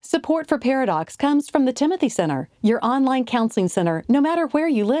Support for Paradox comes from the Timothy Center, your online counseling center, no matter where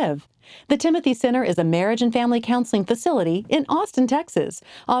you live. The Timothy Center is a marriage and family counseling facility in Austin, Texas,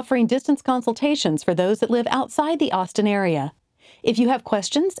 offering distance consultations for those that live outside the Austin area. If you have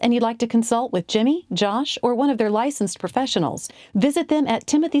questions and you'd like to consult with Jimmy, Josh, or one of their licensed professionals, visit them at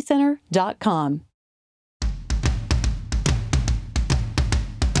timothycenter.com.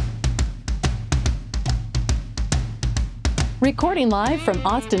 Recording live from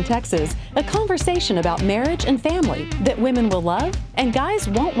Austin, Texas, a conversation about marriage and family that women will love and guys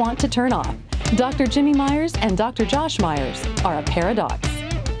won't want to turn off. Dr. Jimmy Myers and Dr. Josh Myers are a paradox.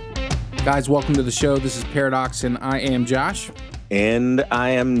 Guys, welcome to the show. This is Paradox, and I am Josh. And I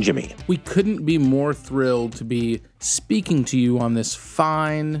am Jimmy. We couldn't be more thrilled to be speaking to you on this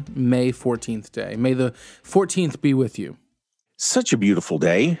fine May 14th day. May the 14th be with you. Such a beautiful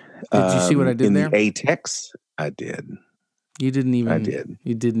day. Did you see what I did in there? The ATEX, I did. You didn't even. I did.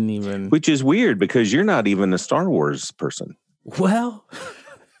 You didn't even. Which is weird because you're not even a Star Wars person. Well,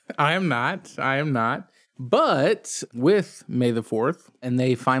 I am not. But with May the 4th, and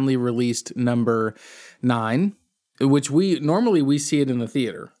they finally released number 9, which we normally see it in the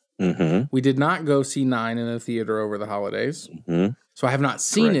theater. Mm-hmm. We did not go see 9 in the theater over the holidays. Mm-hmm. So I have not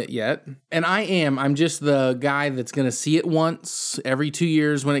seen it yet. And I'm just the guy that's going to see it once every 2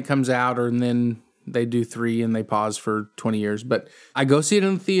 years when it comes out, and then they do 3 and they pause for 20 years. But I go see it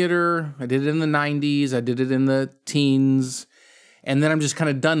in the theater. I did it in the 90s. I did it in the teens. And then I'm just kind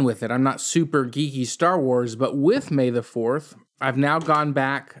of done with it. I'm not super geeky Star Wars, but with May the 4th, I've now gone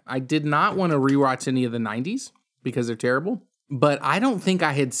back. I did not want to rewatch any of the 90s because they're terrible. But I don't think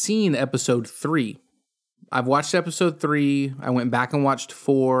I had seen episode 3. I've watched episode 3. I went back and watched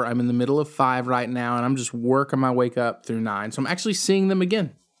 4. I'm in the middle of 5 right now, and I'm just working my way up through 9. So I'm actually seeing them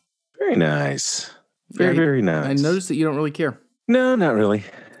again. Very nice. Very nice. I noticed that you don't really care. No, not really.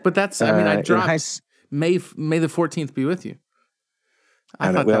 But that's, I dropped May the 14th be with you.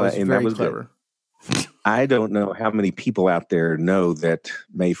 I thought that was very clever. I don't know how many people out there know that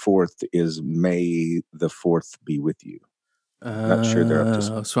May 4th is May the 4th be with you. I'm not sure they're up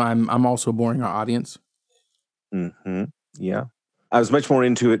to. So I'm also boring our audience. Mm-hmm. Yeah. I was much more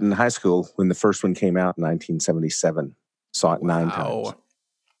into it in high school when the first one came out in 1977. Saw it 9 times.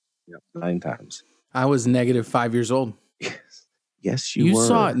 Yeah, 9 times. I was negative 5 years old. Yes, you were. You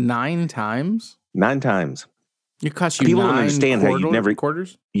saw it 9 times? 9 times. It cost you People 9 don't understand how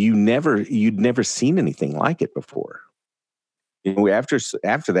quarters? you'd never seen anything like it before. You know, after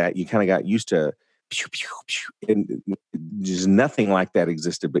that, you kind of got used to pew, pew, pew, and just nothing like that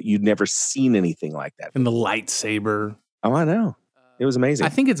existed. But you'd never seen anything like that. And the lightsaber. Oh, I know. It was amazing. I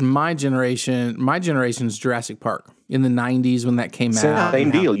think it's my generation. My generation's Jurassic Park in the 90s when that came out.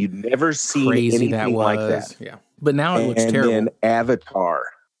 Same deal. You'd never seen anything like that. Yeah. But now it looks terrible. And then Avatar.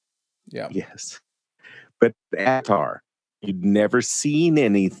 Yeah. Yes. But Avatar, you'd never seen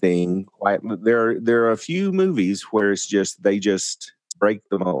anything quite. There are a few movies where they just break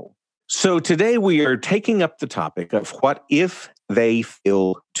the mold. So today we are taking up the topic of what if they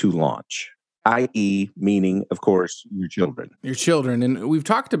fail to launch, i.e. meaning, of course, your children. Your children. And we've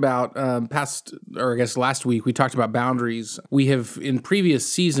talked about last week, we talked about boundaries. We have in previous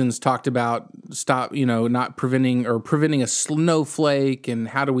seasons talked about not preventing a snowflake, and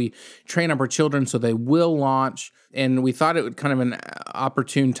how do we train up our children so they will launch. And we thought it would kind of an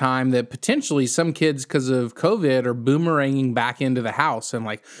opportune time that potentially some kids, because of COVID, are boomeranging back into the house. And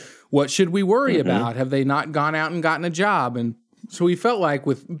like, what should we worry about? Have they not gone out and gotten a job? And so we felt like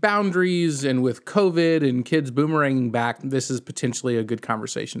with boundaries and with COVID and kids boomeranging back, this is potentially a good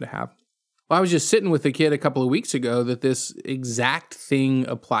conversation to have. Well, I was just sitting with a kid a couple of weeks ago that this exact thing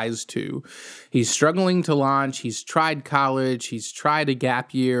applies to. He's struggling to launch. He's tried college. He's tried a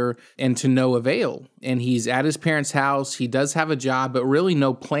gap year, and to no avail. And he's at his parents' house. He does have a job, but really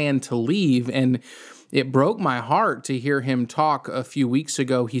no plan to leave. And it broke my heart to hear him talk a few weeks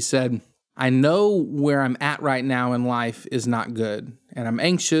ago. He said, I know where I'm at right now in life is not good, and I'm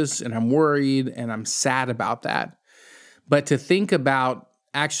anxious and I'm worried and I'm sad about that. But to think about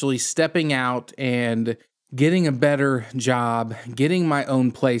actually stepping out and getting a better job, getting my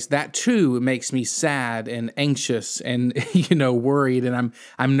own place, that too makes me sad and anxious and, worried. And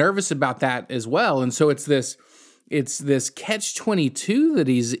I'm nervous about that as well. And so it's this catch-22 that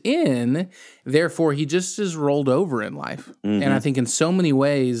he's in. Therefore, he just is rolled over in life. Mm-hmm. And I think in so many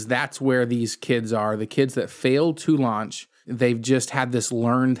ways, that's where these kids are. The kids that failed to launch, they've just had this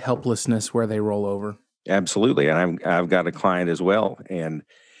learned helplessness where they roll over. Absolutely. And I've got a client as well, and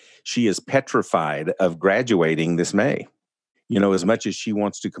she is petrified of graduating this May. As much as she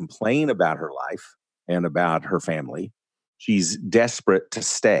wants to complain about her life and about her family, She's desperate to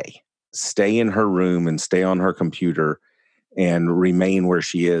stay in her room and stay on her computer and remain where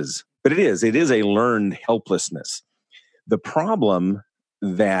she is. But it is a learned helplessness. The problem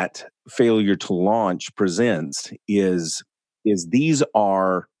that failure to launch presents is these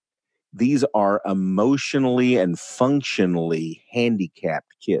are emotionally and functionally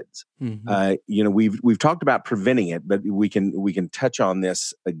handicapped kids. We've talked about preventing it, but we can touch on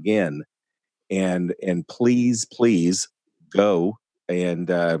this again. And please go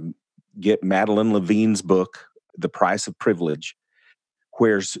and get Madeline Levine's book, The Price of Privilege,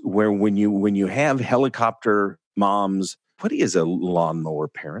 where when you have helicopter moms. What is a lawnmower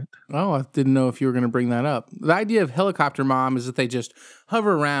parent? Oh, I didn't know if you were going to bring that up. The idea of helicopter mom is that they just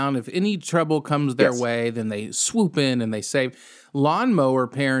hover around. If any trouble comes their way, then they swoop in and they save. Lawnmower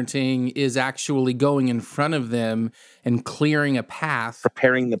parenting is actually going in front of them and clearing a path.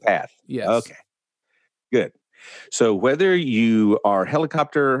 Preparing the path. Yes. Okay. Good. So whether you are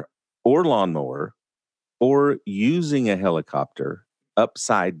helicopter or lawnmower or using a helicopter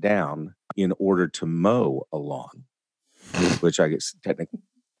upside down in order to mow a lawn, which I guess technically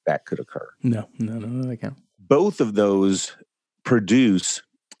that could occur. No, they can't. Both of those produce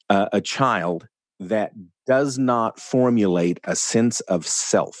a child that does not formulate a sense of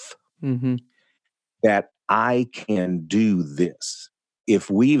self, that I can do this. If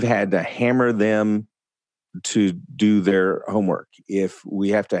we've had to hammer them to do their homework, if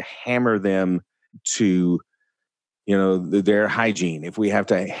we have to hammer them to their hygiene, if we have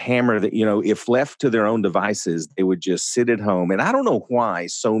to hammer that, if left to their own devices, they would just sit at home. And I don't know why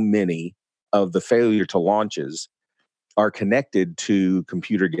so many of the failure to launches are connected to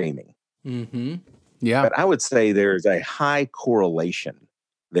computer gaming. Yeah. But I would say there's a high correlation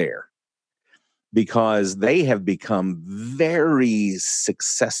there because they have become very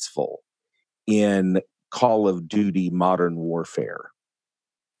successful in Call of Duty Modern Warfare.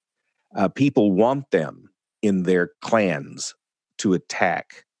 People want them in their clans to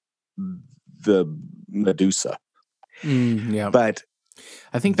attack the Medusa. Yeah. But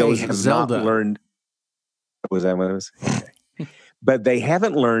I think that they was have Zelda. not learned. Was that what it was? Okay. But they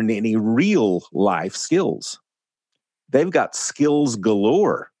haven't learned any real life skills. They've got skills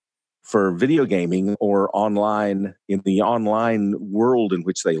galore for video gaming or online, in the online world in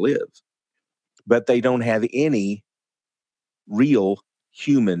which they live. But they don't have any real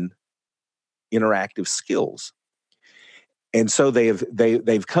human interactive skills. And so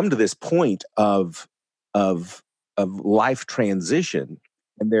they've come to this point of life transition,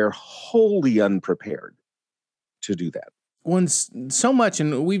 and they're wholly unprepared to do that. So much,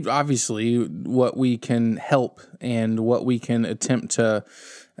 and we've obviously what we can help and what we can attempt to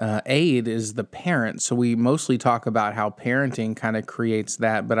aid is the parent. So we mostly talk about how parenting kind of creates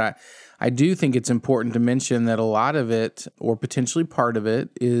that, but I do think it's important to mention that a lot of it, or potentially part of it,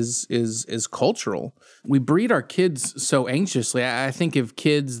 is cultural. We breed our kids so anxiously. I think of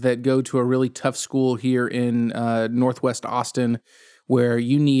kids that go to a really tough school here in Northwest Austin, where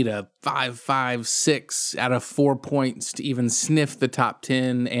you need a 5, 6 out of 4 points to even sniff the top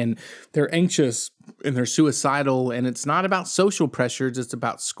 10, and they're anxious and they're suicidal, and it's not about social pressures, it's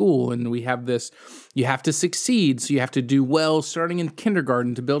about school. And we have this, you have to succeed, so you have to do well starting in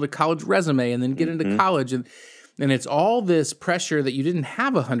kindergarten to build a college resume and then get into college. And it's all this pressure that you didn't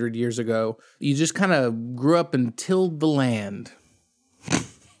have 100 years ago. You just kind of grew up and tilled the land.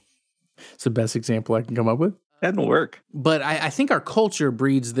 It's the best example I can come up with. That'll work. But I think our culture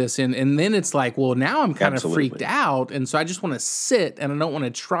breeds this in, and then it's like, well, now I'm kind of freaked out, and so I just want to sit, and I don't want to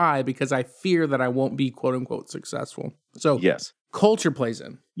try because I fear that I won't be quote-unquote successful. So yes, culture plays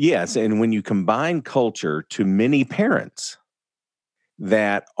in. Yes, and when you combine culture to many parents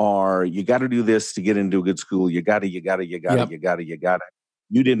that are, you got to do this to get into a good school, you got to. You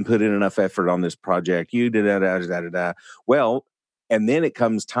didn't put in enough effort on this project, you did. Well, and then it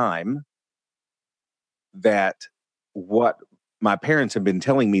comes time that what my parents have been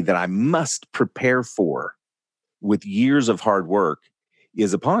telling me that I must prepare for with years of hard work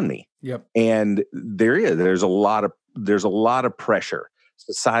is upon me. Yep. And there's a lot of pressure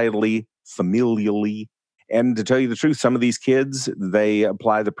societally, familially. And to tell you the truth, some of these kids, they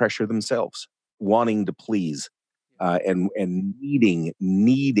apply the pressure themselves, wanting to please and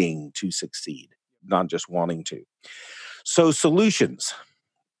needing to succeed, not just wanting to. So solutions.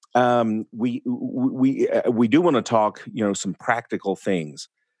 We do want to talk, some practical things,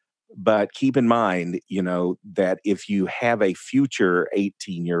 but keep in mind, that if you have a future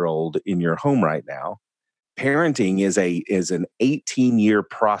 18-year-old in your home right now, parenting is an 18-year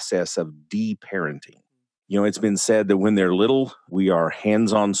process of de-parenting. It's been said that when they're little, we are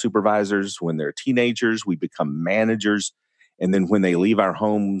hands-on supervisors. When they're teenagers, we become managers. And then when they leave our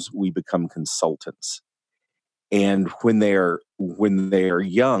homes, we become consultants. And when they're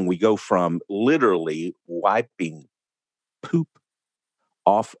young, we go from literally wiping poop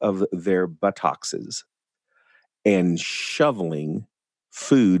off of their buttocks and shoveling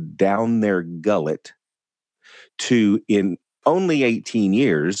food down their gullet to, in only 18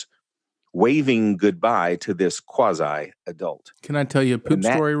 years, waving goodbye to this quasi adult. Can I tell you a poop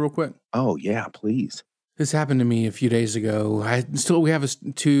story real quick? Oh, yeah, please. This happened to me a few days ago. We have a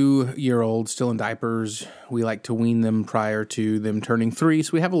 2-year-old still in diapers. We like to wean them prior to them turning 3,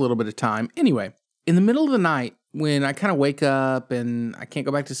 so we have a little bit of time. Anyway, in the middle of the night, when I kind of wake up and I can't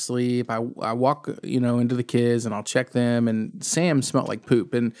go back to sleep, I walk, into the kids and I'll check them, and Sam smelled like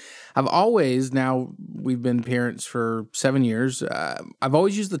poop. And I've always, now we've been parents for 7 years, I've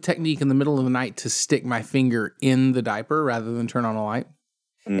always used the technique in the middle of the night to stick my finger in the diaper rather than turn on a light.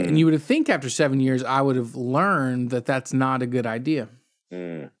 And you would think after 7 years, I would have learned that that's not a good idea.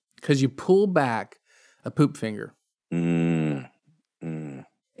 Because you pull back a poop finger. And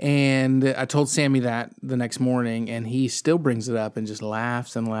I told Sammy that the next morning, and he still brings it up and just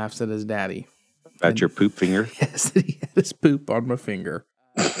laughs and laughs at his daddy. About your poop finger? Yes, he had his poop on my finger.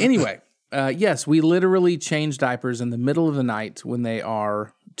 Anyway, yes, we literally change diapers in the middle of the night when they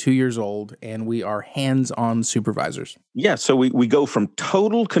are 2 years old, and we are hands-on supervisors. Yeah, so we go from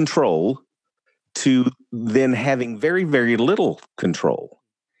total control to then having very, very little control.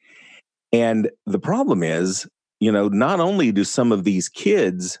 And the problem is, not only do some of these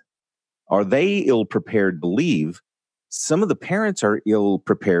kids, are they ill-prepared to leave, some of the parents are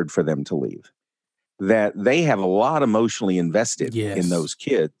ill-prepared for them to leave. That they have a lot emotionally invested in those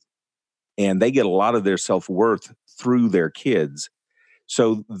kids, and they get a lot of their self-worth through their kids.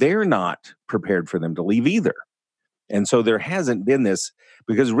 So they're not prepared for them to leave either. And so there hasn't been this,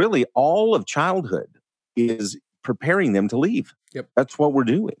 because really all of childhood is preparing them to leave. Yep. That's what we're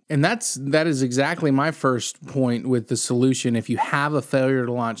doing. And that is exactly my first point with the solution. If you have a failure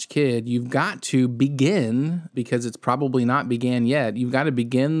to launch kid, you've got to begin, because it's probably not began yet, you've got to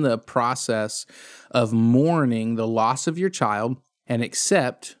begin the process of mourning the loss of your child and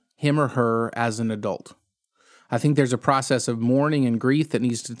accept him or her as an adult. I think there's a process of mourning and grief that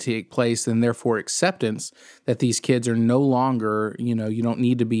needs to take place, and therefore acceptance that these kids are no longer, you don't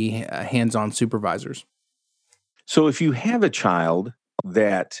need to be hands-on supervisors. So if you have a child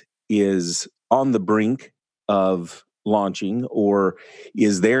that is on the brink of launching or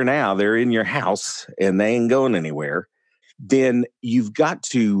is there now, they're in your house and they ain't going anywhere, then you've got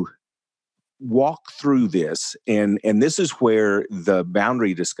to walk through this. And this is where the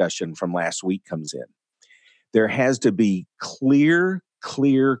boundary discussion from last week comes in. There has to be clear.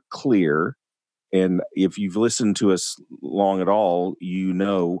 And if you've listened to us long at all,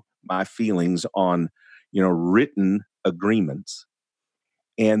 my feelings on, written agreements.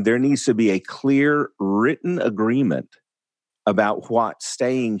 And there needs to be a clear written agreement about what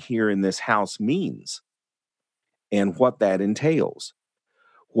staying here in this house means and what that entails,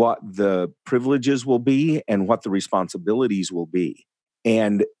 what the privileges will be and what the responsibilities will be.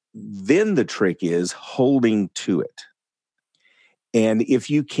 And then the trick is holding to it. And if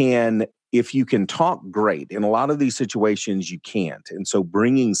you can talk, great. In a lot of these situations, you can't. And so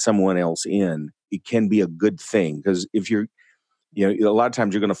bringing someone else in, it can be a good thing, because if you're, a lot of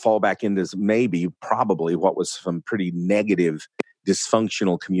times you're going to fall back into probably what was some pretty negative,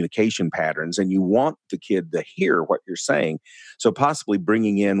 dysfunctional communication patterns, and you want the kid to hear what you're saying. So possibly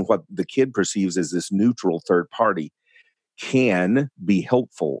bringing in what the kid perceives as this neutral third party can be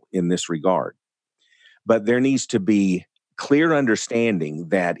helpful in this regard. But there needs to be clear understanding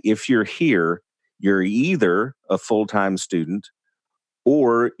that if you're here, you're either a full-time student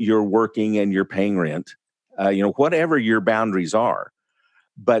or you're working and you're paying rent, whatever your boundaries are.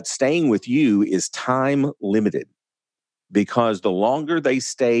 But staying with you is time limited, because the longer they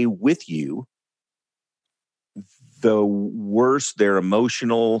stay with you, the worse their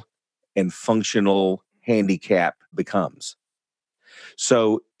emotional and functional handicap becomes.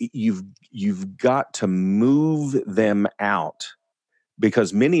 So you've got to move them out,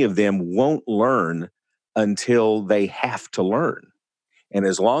 because many of them won't learn until they have to learn. And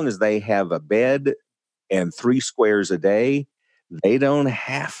as long as they have a bed and 3 squares a day, they don't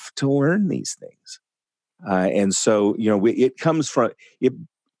have to learn these things. And so, it comes from it.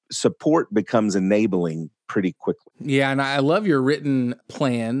 Support becomes enabling pretty quickly. Yeah, and I love your written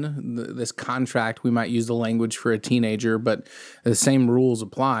plan, this contract. We might use the language for a teenager, but the same rules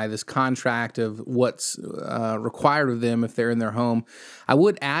apply. This contract of what's required of them if they're in their home. I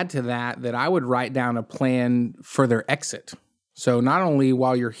would add to that I would write down a plan for their exit. So not only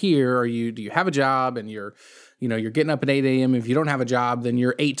while you're here, do you have a job and you're you're getting up at 8 a.m. If you don't have a job, then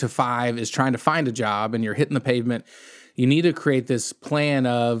your 8 to 5 is trying to find a job and you're hitting the pavement. You need to create this plan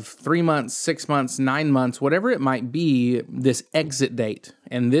of 3 months, 6 months, 9 months, whatever it might be, this exit date.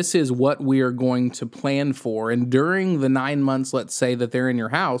 And this is what we are going to plan for. And during the 9 months, let's say that they're in your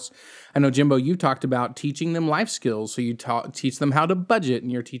house, I know, Jimbo, you talked about teaching them life skills. So you teach them how to budget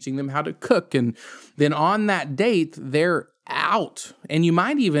and you're teaching them how to cook. And then on that date, they're out. And you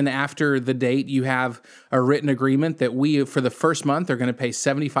might even, after the date, you have a written agreement that we, for the first month, are going to pay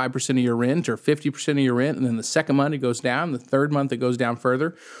 75% of your rent or 50% of your rent. And then the second month, it goes down. The third month, it goes down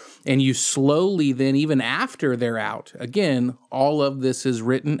further. And you slowly then, even after they're out, again, all of this is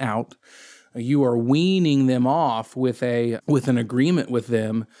written out. You are weaning them off with an agreement with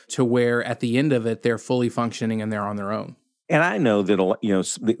them to where at the end of it, they're fully functioning and they're on their own. And I know that,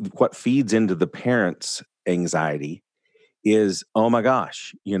 what feeds into the parents' anxiety is, oh my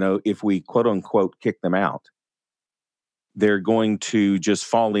gosh, if we quote unquote kick them out, they're going to just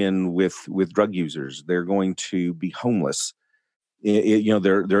fall in with drug users. They're going to be homeless.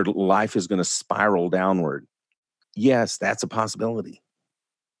 Their life is going to spiral downward. Yes, that's a possibility.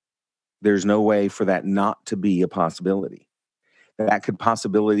 There's no way for that not to be a possibility. That could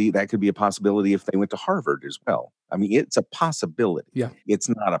be a possibility if they went to Harvard as well. I mean, it's a possibility. Yeah. It's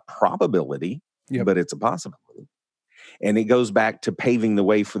not a probability, Yep. but it's a possibility. And it goes back to paving the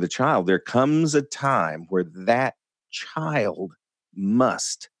way for the child. There comes a time where that child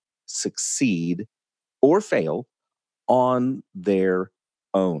must succeed or fail on their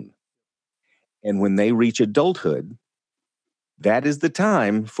own. And when they reach adulthood, that is the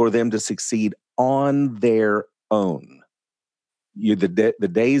time for them to succeed on their own.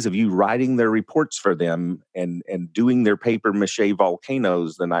 The days of you writing their reports for them and doing their paper mache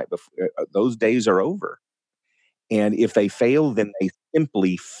volcanoes the night before, those days are over. And if they fail, then they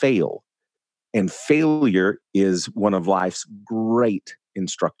simply fail. And failure is one of life's great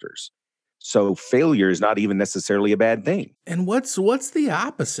instructors. So failure is not even necessarily a bad thing. And what's the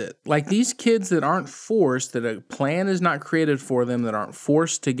opposite? Like these kids that aren't forced, that a plan is not created for them, that aren't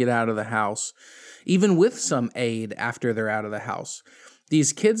forced to get out of the house, even with some aid after they're out of the house.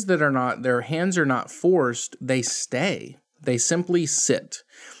 These kids that are not, their hands are not forced, they stay. They simply sit.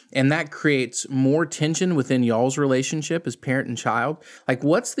 And that creates more tension within y'all's relationship as parent and child. Like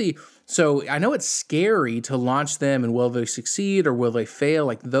so I know it's scary to launch them and will they succeed or will they fail?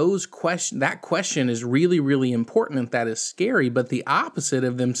 Like that question is really, really important and that is scary. But the opposite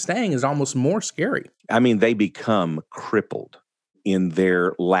of them staying is almost more scary. I mean, they become crippled in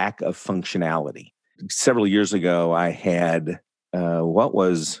their lack of functionality. Several years ago, I had what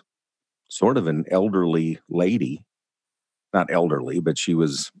was sort of an elderly lady. Not elderly, but she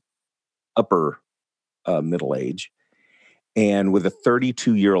was upper middle age, and with a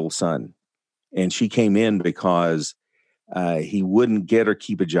 32-year-old son. And she came in because he wouldn't get or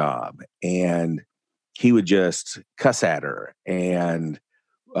keep a job, and he would just cuss at her and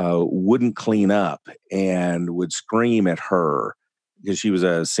wouldn't clean up and would scream at her because she was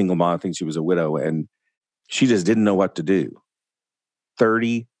a single mom. I think she was a widow, and she just didn't know what to do.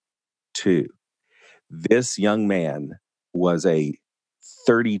 32. This young man was a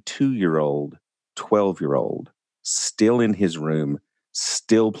 32-year-old, 12-year-old, still in his room,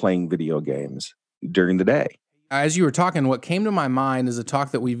 still playing video games during the day. As you were talking, what came to my mind is a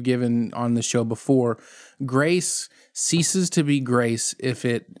talk that we've given on the show before. Grace ceases to be grace if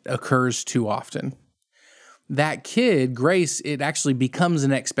it occurs too often. That kid, Grace, it actually becomes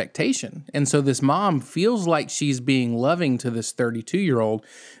an expectation. And so this mom feels like she's being loving to this 32-year-old.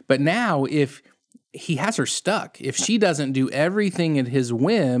 But now if he has her stuck, if she doesn't do everything at his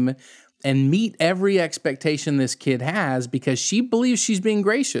whim and meet every expectation this kid has because she believes she's being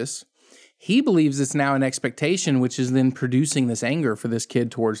gracious, he believes it's now an expectation, which is then producing this anger for this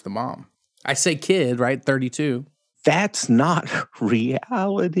kid towards the mom. I say kid, right? 32. That's not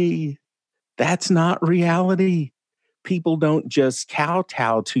reality. That's not reality. People don't just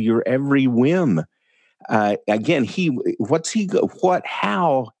kowtow to your every whim. Again,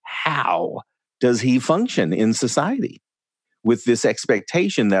 how does he function in society with this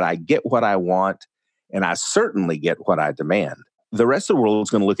expectation that I get what I want and I certainly get what I demand? The rest of the world is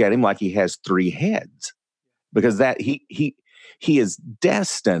going to look at him like he has three heads because that he is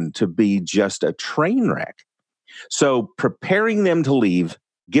destined to be just a train wreck. So preparing them to leave,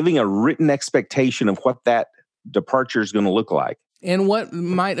 giving a written expectation of what that departure is going to look like. And what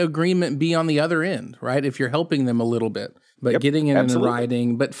might agreement be on the other end, right? If you're helping them a little bit, but getting it in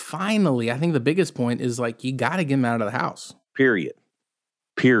writing. But finally, I think the biggest point is like, you got to get them out of the house. Period.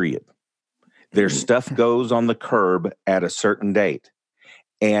 Their stuff goes on the curb at a certain date.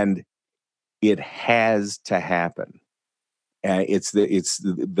 And It has to happen.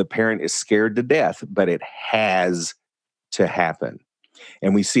 The parent is scared to death, but it has to happen.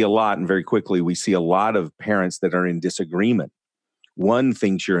 And we see a lot, and very quickly, we see a lot of parents that are in disagreement. One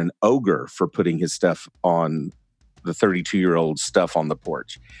thinks you're an ogre for putting his stuff on the 32-year-old stuff on the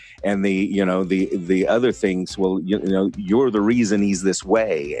porch. And the other thinks, well, you're the reason he's this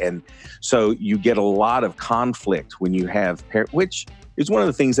way. And so you get a lot of conflict when you have which is one of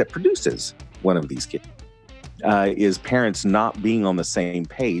the things that produces one of these kids, is parents not being on the same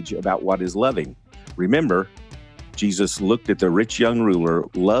page about what is loving. Remember, Jesus looked at the rich young ruler,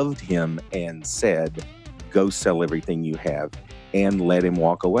 loved him, and said, go sell everything you have and let him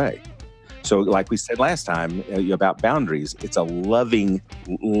walk away. So like we said last time about boundaries, it's a loving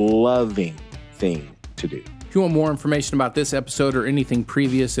thing to do. If you want more information about this episode or anything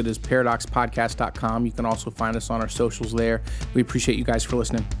previous, it is paradoxpodcast.com. You can also find us on our socials there. We appreciate you guys for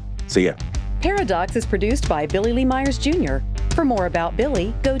listening. See ya. Paradox is produced by Billy Lee Myers Jr. For more about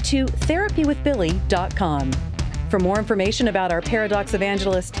Billy, go to therapywithbilly.com. For more information about our Paradox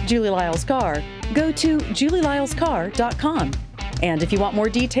evangelist, Julie Lyles Carr, go to julielylescarr.com. And if you want more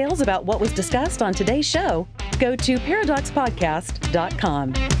details about what was discussed on today's show, go to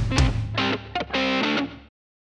paradoxpodcast.com.